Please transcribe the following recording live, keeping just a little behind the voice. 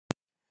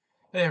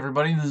Hey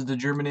everybody, this is the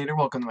Germinator.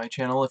 Welcome to my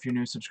channel. If you're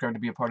new, subscribe to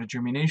be a part of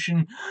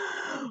Germination.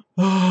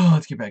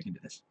 Let's get back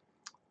into this.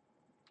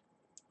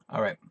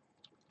 Alright.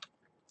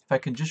 If I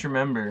could just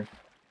remember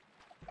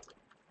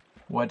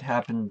what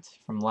happened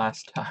from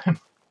last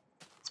time.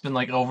 It's been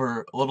like a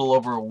little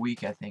over a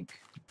week, I think.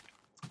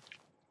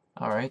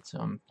 Alright, so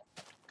I'm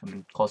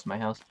coming close to my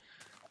house.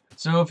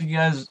 So if you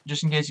guys,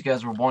 just in case you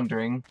guys were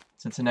wondering,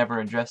 since I never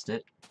addressed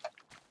it,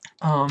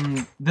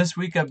 this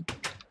week, and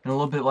a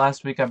little bit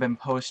last week, I've been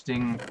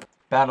posting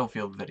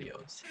Battlefield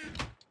videos.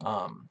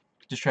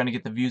 Just trying to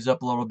get the views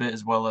up a little bit,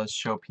 as well as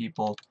show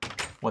people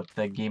what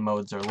the game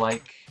modes are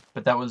like.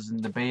 But that was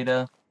in the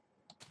beta,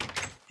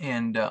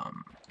 and yeah,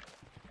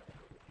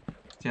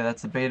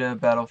 that's the beta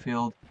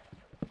Battlefield,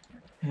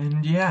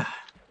 and yeah,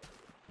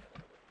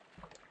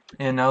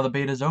 and now the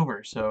beta's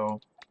over. So,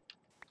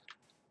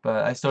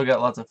 but I still got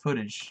lots of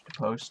footage to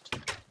post,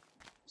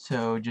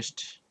 so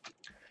just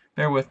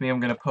bear with me. I'm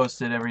gonna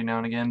post it every now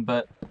and again,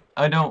 but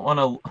I don't want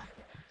to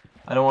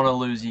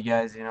lose you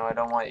guys. You know, I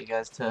don't want you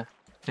guys to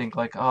think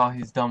like, oh,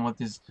 he's done with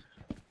his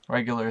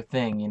regular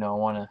thing. You know, I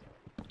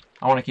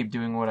want to keep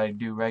doing what I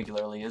do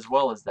regularly as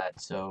well as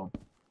that. So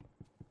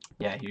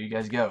yeah, here you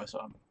guys go. So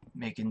I'm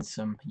making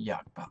some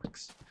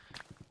Yogbox.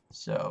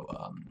 So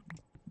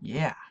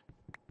yeah,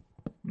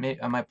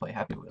 I might play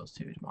Happy Wheels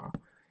too tomorrow.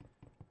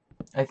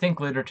 I think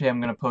later today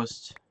I'm gonna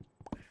post.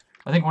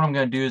 I think what I'm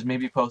gonna do is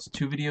maybe post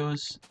 2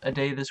 videos a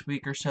day this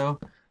week or so.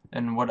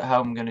 And how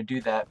I'm gonna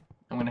do that,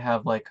 I'm gonna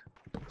have like,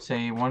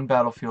 say, 1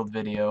 Battlefield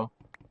video,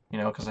 you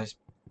know, because I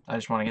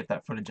just want to get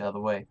that footage out of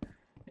the way,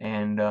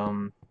 and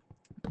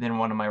then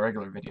 1 of my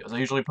regular videos. I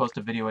usually post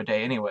a video a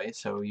day anyway,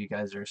 so you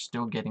guys are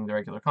still getting the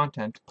regular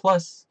content.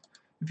 Plus,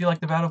 if you like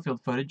the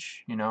Battlefield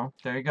footage, you know,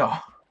 there you go.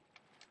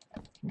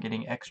 You're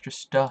getting extra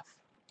stuff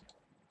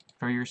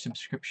for your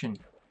subscription.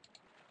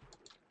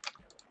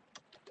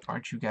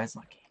 Aren't you guys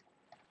lucky?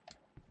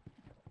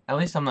 At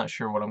least I'm not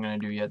sure what I'm gonna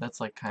do yet. That's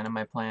like kind of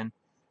my plan.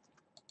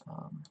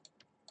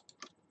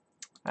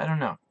 I don't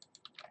know.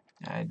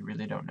 I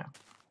really don't know.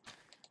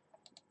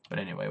 But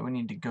anyway, we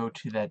need to go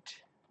to that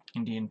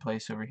Indian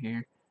place over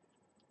here.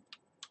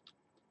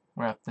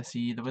 We're off to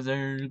see the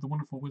wizard, the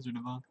wonderful Wizard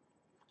of Oz.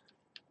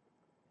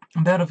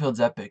 Battlefield's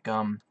epic.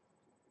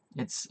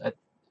 It's a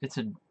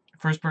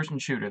first-person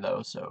shooter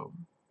though, so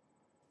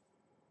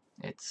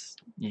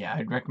yeah,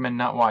 I'd recommend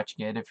not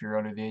watching it if you're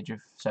under the age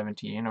of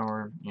 17,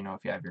 or you know,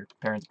 if you have your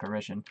parents'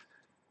 permission.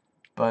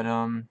 But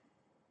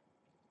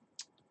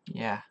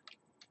yeah,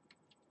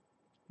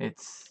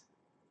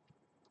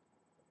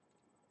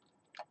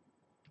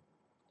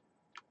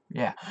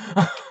 yeah,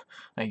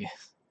 I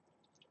guess.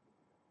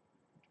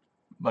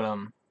 But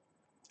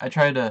I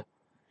tried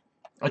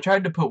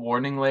to put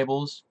warning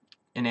labels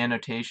in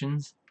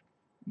annotations,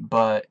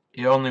 but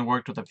it only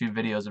worked with a few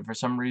videos, and for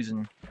some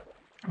reason,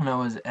 when I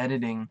was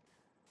editing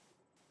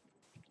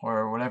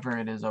or whatever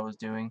it is I was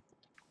doing,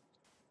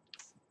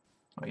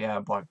 oh yeah, I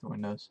blocked the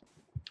windows.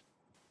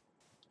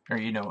 Or,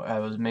 you know, I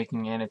was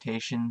making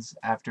annotations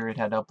after it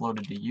had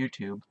uploaded to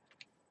YouTube,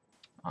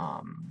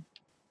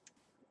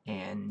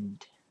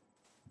 and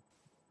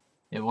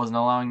it wasn't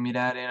allowing me to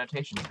add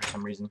annotations for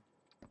some reason.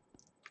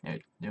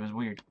 It was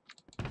weird.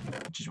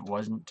 It just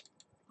wasn't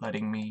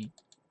letting me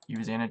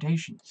use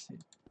annotations.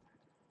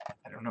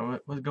 I don't know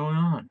what was going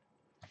on,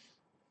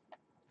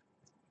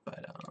 but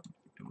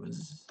it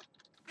was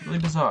really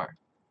bizarre.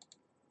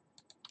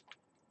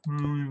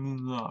 Really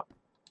bizarre.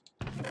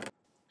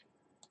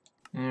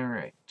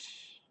 Alright.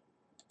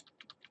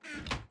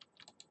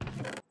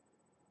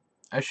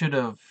 I should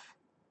have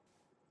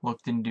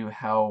looked into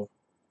how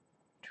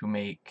to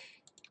make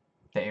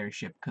the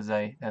airship, because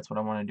that's what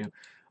I want to do.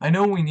 I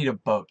know we need a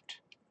boat.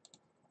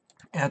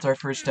 That's our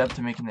first step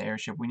to making the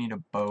airship. We need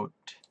a boat.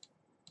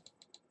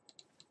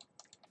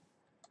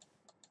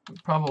 We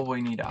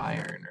probably need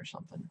iron or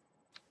something.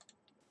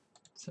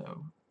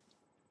 So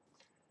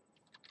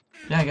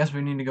yeah, I guess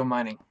we need to go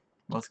mining.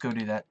 Let's go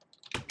do that.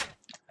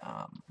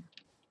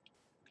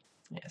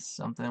 Yes,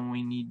 something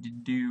we need to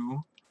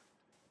do.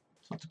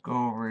 So let's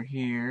go over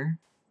here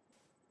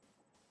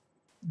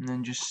and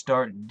then just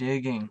start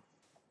digging.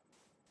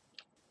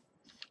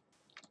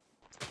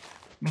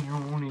 So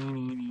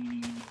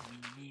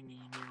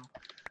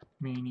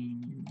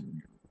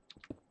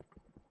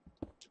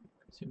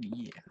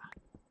yeah,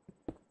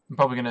 I'm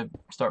probably gonna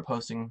start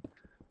posting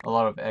a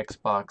lot of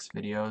Xbox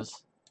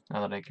videos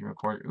now that I can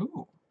record.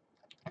 Ooh.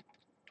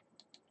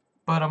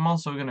 But I'm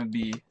also gonna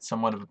be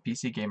somewhat of a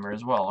PC gamer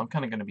as well. I'm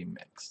kind of gonna be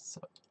mixed,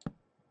 so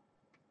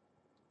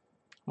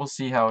we'll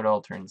see how it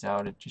all turns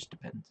out. It just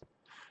depends.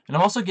 And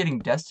I'm also getting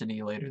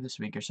Destiny later this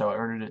week or so. I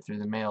ordered it through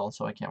the mail,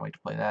 so I can't wait to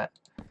play that.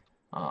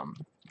 I'm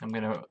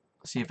gonna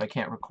see if I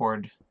can't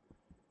record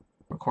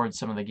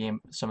some of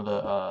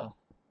the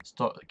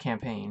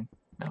campaign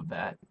of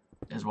that,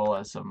 as well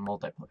as some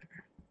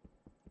multiplayer.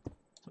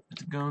 So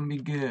it's gonna be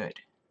good.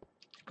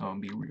 It's gonna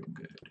be real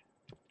good.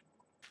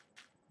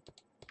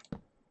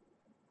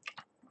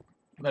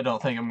 I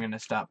don't think I'm gonna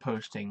stop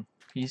posting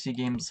PC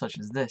games such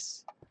as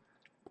this.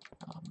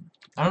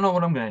 I don't know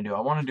what I'm gonna do. I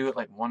want to do it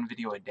like 1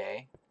 video a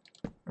day,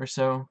 or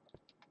so.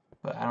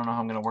 But I don't know how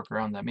I'm gonna work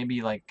around that.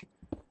 Maybe like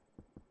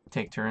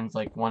take turns,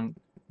 like one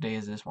day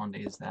is this, one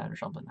day is that, or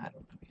something. I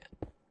don't know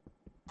yet.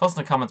 Post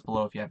in the comments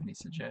below if you have any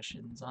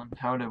suggestions on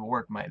how to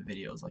work my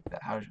videos like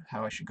that,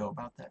 how I should go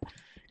about that.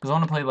 Because I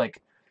want to play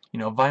like, you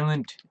know,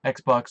 violent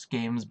Xbox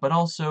games, but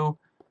also,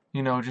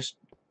 you know, just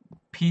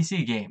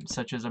PC games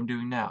such as I'm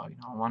doing now. You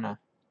know, I wanna.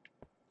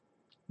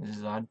 This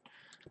is odd.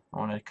 I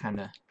wanna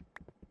kind of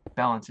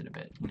balance it a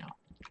bit. You know,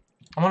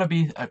 I want to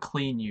be a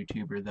clean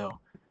YouTuber though,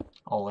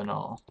 all in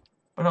all.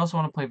 But I also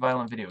want to play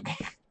violent video games.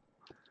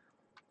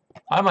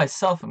 I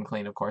myself am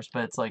clean, of course,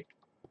 but it's like,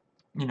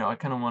 you know, I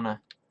kind of want to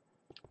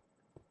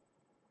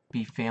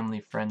be family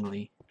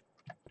friendly.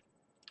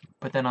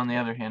 But then on the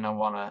other hand, I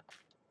want to,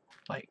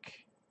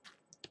 like,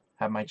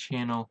 have my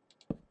channel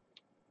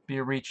be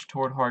a reach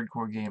toward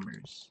hardcore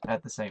gamers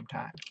at the same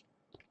time.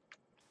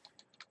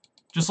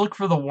 Just look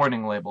for the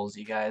warning labels,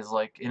 you guys.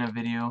 Like, in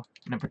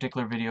a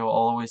particular video, I'll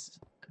always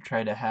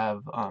try to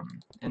have,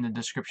 in the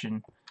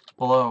description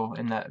below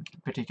in that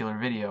particular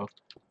video.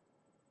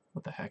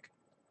 What the heck?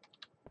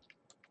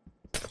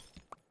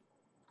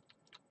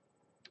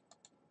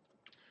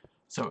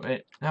 So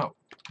no.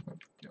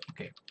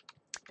 Okay.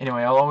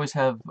 Anyway, I'll always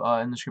have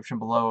in the description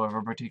below of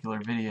a particular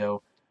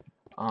video,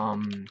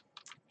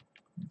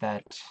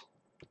 that,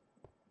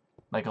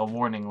 like a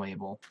warning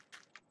label,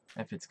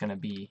 if it's gonna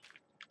be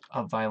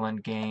a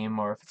violent game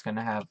or if it's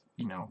gonna have,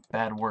 you know,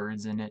 bad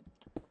words in it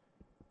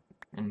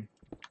and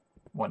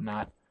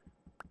whatnot.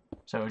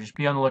 So just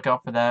be on the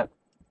lookout for that.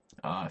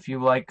 If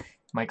you like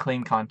my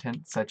clean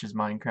content, such as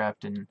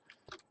Minecraft and,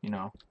 you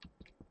know,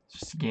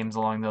 just games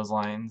along those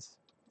lines,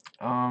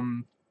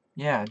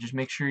 yeah, just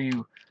make sure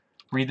you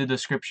read the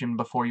description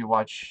before you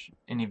watch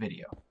any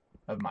video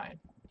of mine.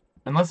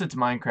 Unless it's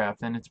Minecraft,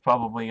 then it's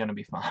probably gonna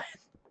be fine.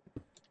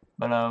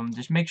 But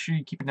just make sure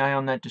you keep an eye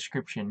on that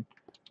description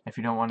if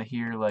you don't want to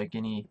hear like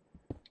any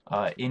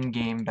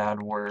in-game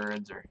bad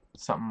words or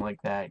something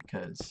like that,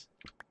 because,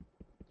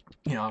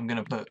 you know, I'm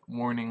gonna put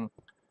warning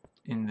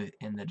in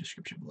the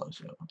description below.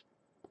 So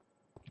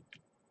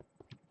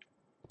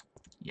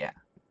yeah.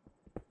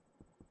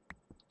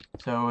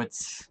 So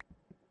it's,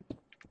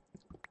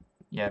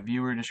 yeah,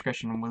 viewer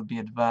discretion will be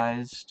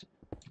advised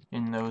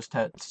in those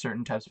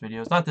certain types of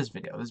videos. Not this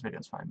video. This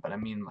video's fine, but I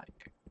mean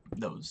like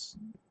those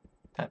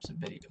types of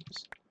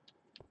videos.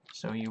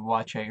 So you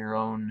watch at your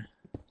own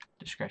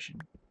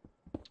discretion.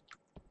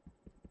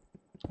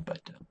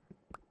 But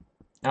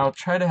I'll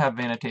try to have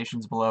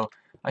annotations below.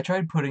 I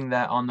tried putting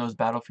that on those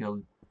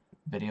Battlefield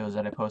videos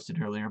that I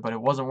posted earlier, but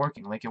it wasn't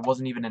working. Like, it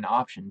wasn't even an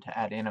option to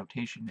add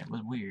annotation. It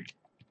was weird.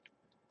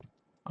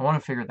 I want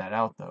to figure that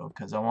out though,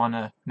 because I want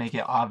to make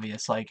it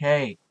obvious, like,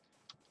 hey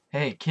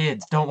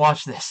kids, don't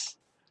watch this.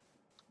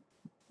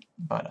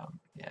 But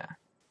yeah,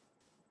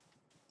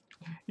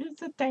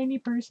 it's a tiny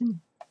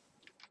person.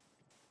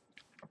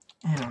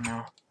 I don't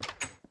know.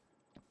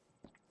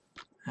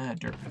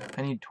 Dirt.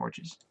 I need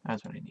torches.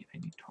 That's what I need. I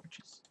need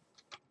torches.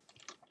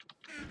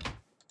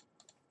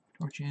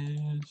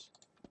 Torches.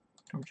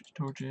 Torches.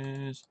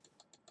 Torches.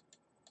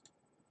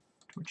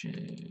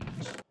 Torches.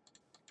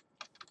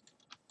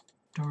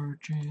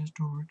 Torches.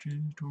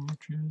 Torches.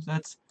 Torches.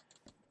 That's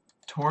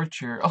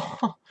torture.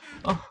 Oh.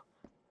 Oh.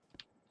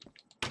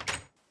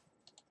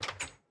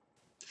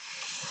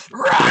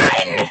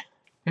 Run!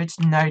 It's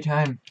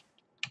nighttime.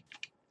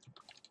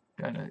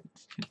 Gotta.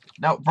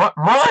 No,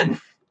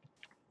 run!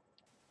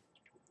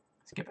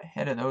 Skip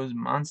ahead of those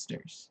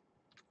monsters.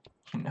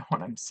 You know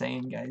what I'm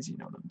saying, guys? You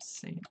know what I'm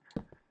saying.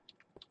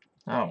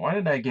 Oh, why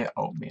did I get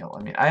oatmeal?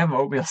 I mean, I have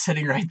oatmeal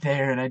sitting right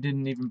there, and I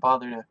didn't even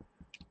bother to...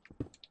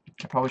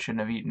 I probably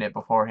shouldn't have eaten it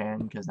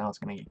beforehand, because now it's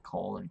going to get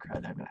cold and crud.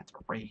 I'm going to have to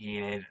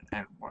reheat it. I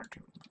don't want to...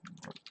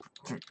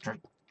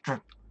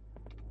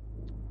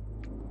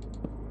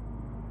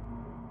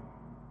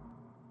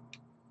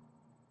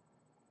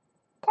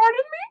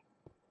 Pardon me?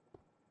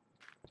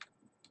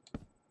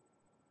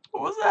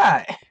 What was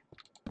that?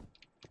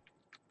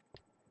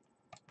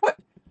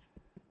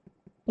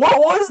 What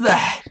was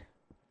that?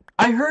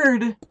 I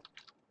heard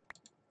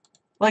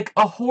like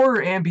a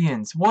horror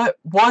ambience. What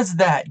was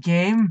that,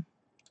 game?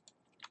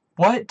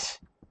 What?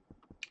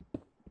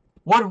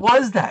 What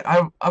was that?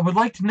 I would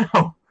like to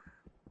know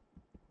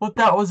what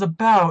that was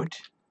about.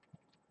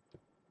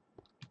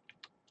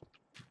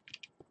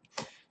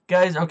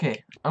 Guys,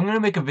 okay, I'm gonna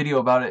make a video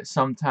about it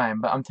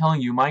sometime, but I'm telling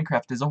you,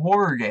 Minecraft is a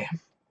horror game.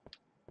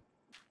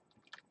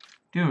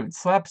 Dude,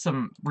 slap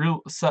some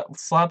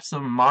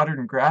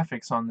modern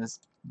graphics on this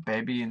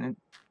baby, and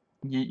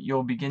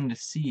you'll begin to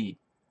see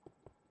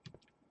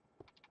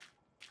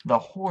the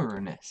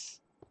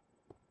horrorness.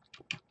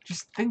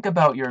 Just think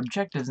about your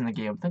objectives in the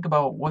game. Think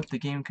about what the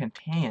game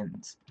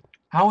contains.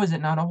 How is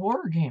it not a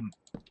horror game?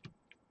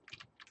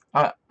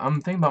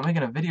 I'm thinking about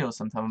making a video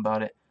sometime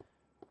about it.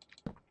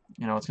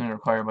 You know, it's going to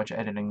require a bunch of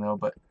editing though,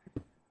 but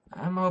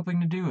I'm hoping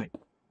to do it.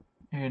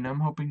 And I'm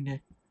hoping to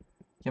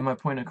get my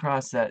point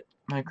across that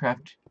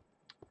Minecraft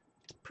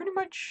pretty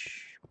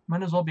much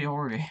might as well be a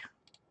horror game.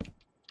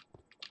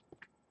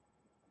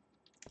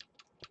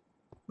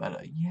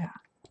 But yeah.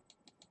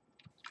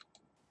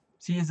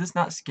 See, is this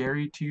not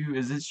scary to you?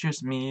 Is this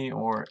just me,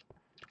 or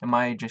am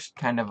I just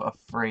kind of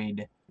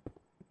afraid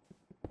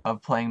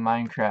of playing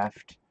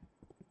Minecraft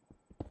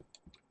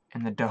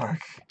in the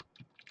dark?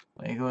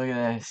 Like, look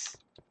at this.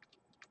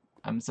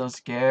 I'm so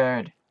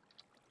scared.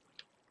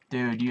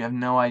 Dude, you have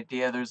no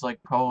idea. There's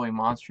like probably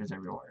monsters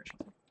everywhere.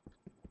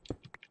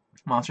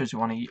 Monsters who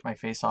want to eat my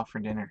face off for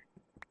dinner.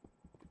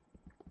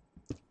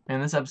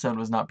 And this episode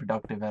was not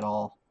productive at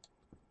all.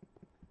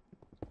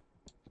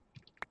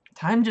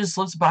 Time just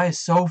slips by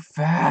so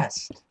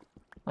fast.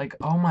 Like,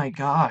 oh my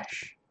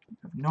gosh. You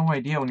have no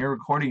idea when you're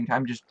recording,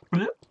 time just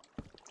blip.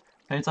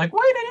 And it's like,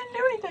 wait, I didn't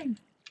do anything.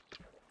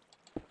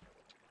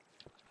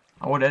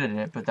 I would edit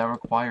it, but that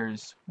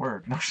requires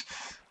work. No,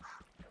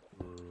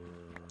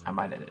 I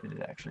might edit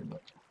it actually,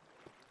 but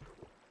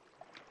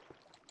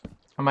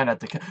I might have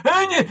to.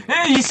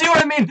 Hey, you see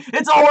what I mean?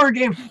 It's a horror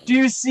game. Do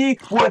you see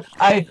what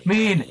I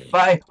mean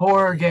by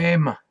horror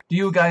game? Do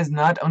you guys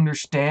not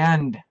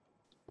understand?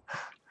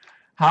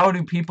 How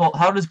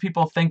does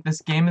people think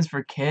this game is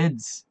for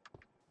kids?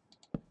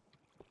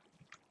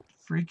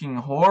 Freaking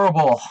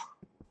horrible.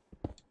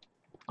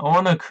 I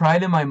want to cry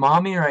to my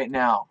mommy right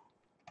now.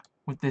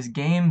 With this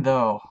game,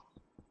 though.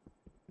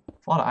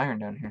 There's a lot of iron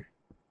down here.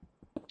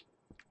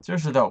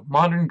 Seriously, though,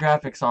 modern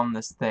graphics on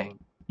this thing.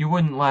 You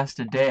wouldn't last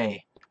a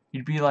day.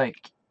 You'd be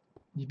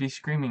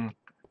screaming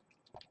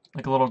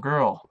like a little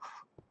girl.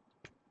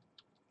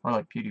 Or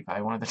like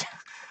PewDiePie, one of the two.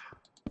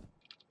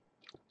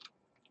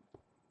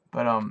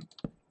 But,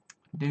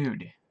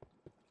 dude.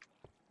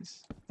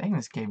 This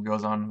cave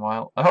goes on a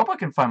while. I hope I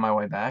can find my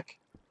way back.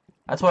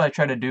 That's what I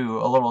try to do.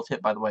 A little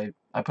tip, by the way.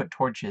 I put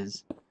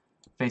torches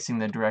facing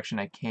the direction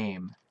I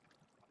came.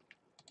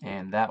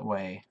 And that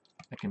way,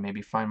 I can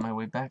maybe find my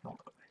way back a little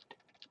bit.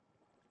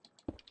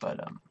 But,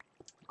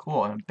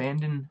 cool. An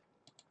abandoned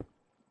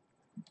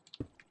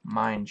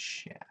mine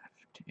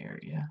shaft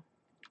area.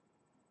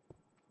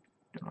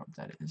 Don't know what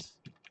that is.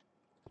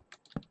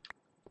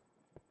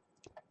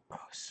 Oh,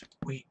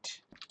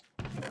 sweet.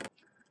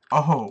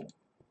 Oh,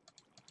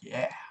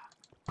 yeah.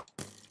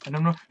 I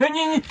don't know. No,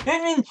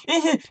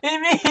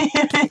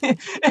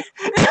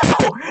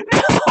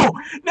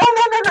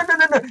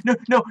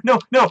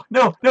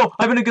 no, no.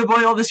 I've been a good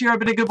boy all this year.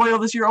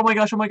 Oh my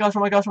gosh.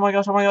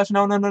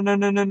 No,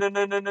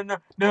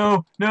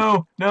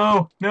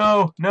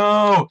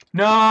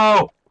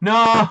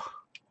 no.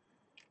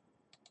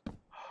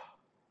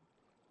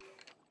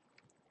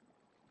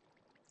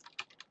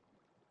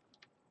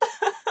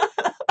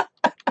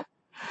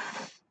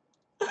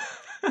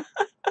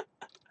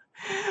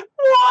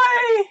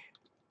 Why?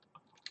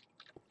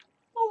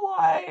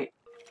 Why?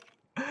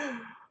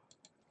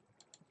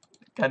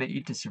 Gotta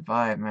eat to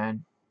survive,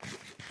 man.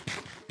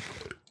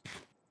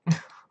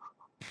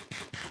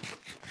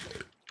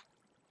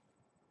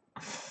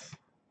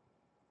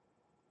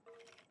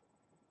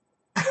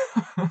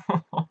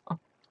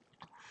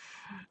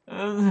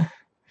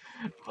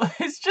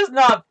 It's just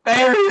not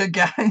fair, you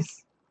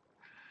guys.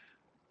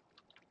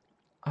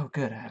 Oh,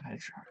 good, I have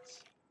head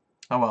shards.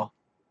 Oh well.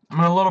 I'm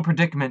in a little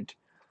predicament.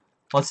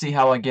 Let's see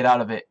how I get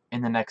out of it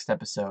in the next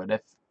episode.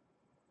 If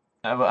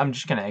I'm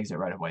just gonna exit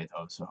right away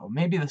though, so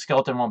maybe the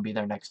skeleton won't be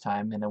there next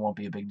time, and it won't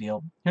be a big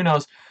deal. Who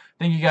knows?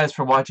 Thank you guys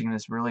for watching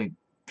this really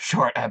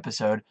short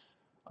episode.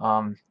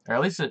 Or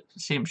at least it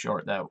seems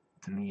short, that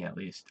to me at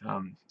least.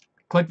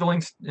 Click the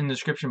links in the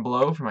description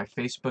below for my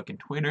Facebook and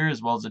Twitter,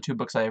 as well as the 2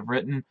 books I have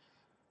written.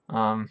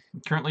 I'm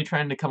currently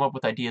trying to come up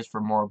with ideas for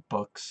more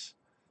books.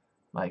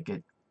 Like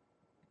it,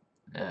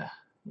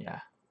 yeah.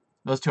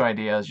 Those 2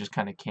 ideas just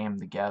kind of came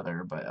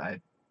together, but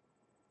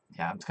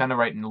I'm kind of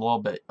writing a little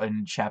bit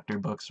in chapter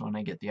books when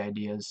I get the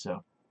ideas,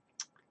 so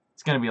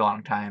it's gonna be a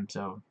long time.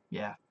 So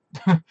yeah,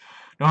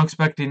 don't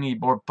expect any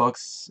more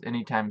books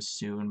anytime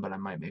soon, but I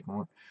might make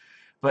more.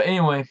 But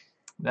anyway,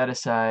 that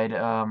aside,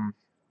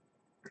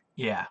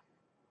 yeah.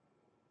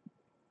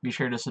 Be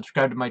sure to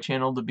subscribe to my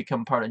channel to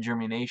become part of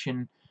German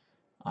Nation.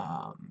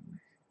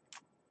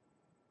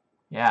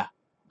 Yeah,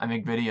 I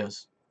make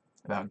videos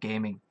about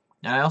gaming,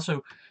 and I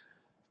also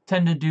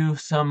tend to do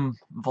some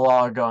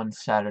vlog on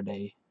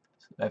Saturday,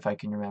 if I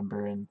can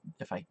remember, and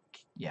if I,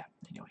 yeah,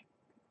 anyway.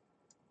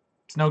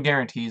 It's no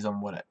guarantees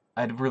on what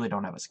I really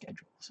don't have a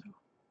schedule, so,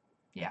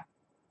 yeah.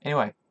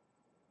 Anyway,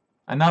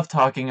 enough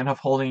talking, enough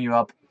holding you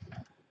up.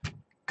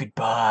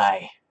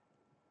 Goodbye.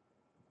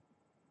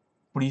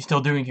 What are you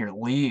still doing here?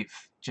 Leave.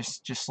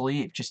 Just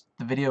leave.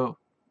 The video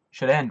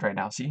should end right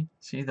now. See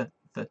the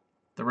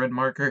red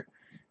marker?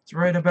 It's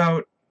right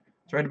about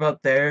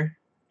there,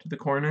 to the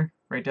corner,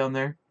 right down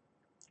there.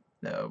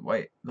 The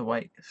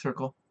white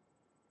circle,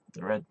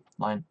 the red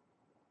line.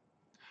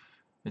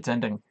 It's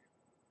ending.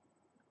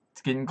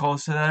 It's getting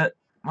close to that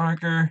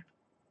marker.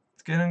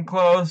 It's getting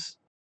close.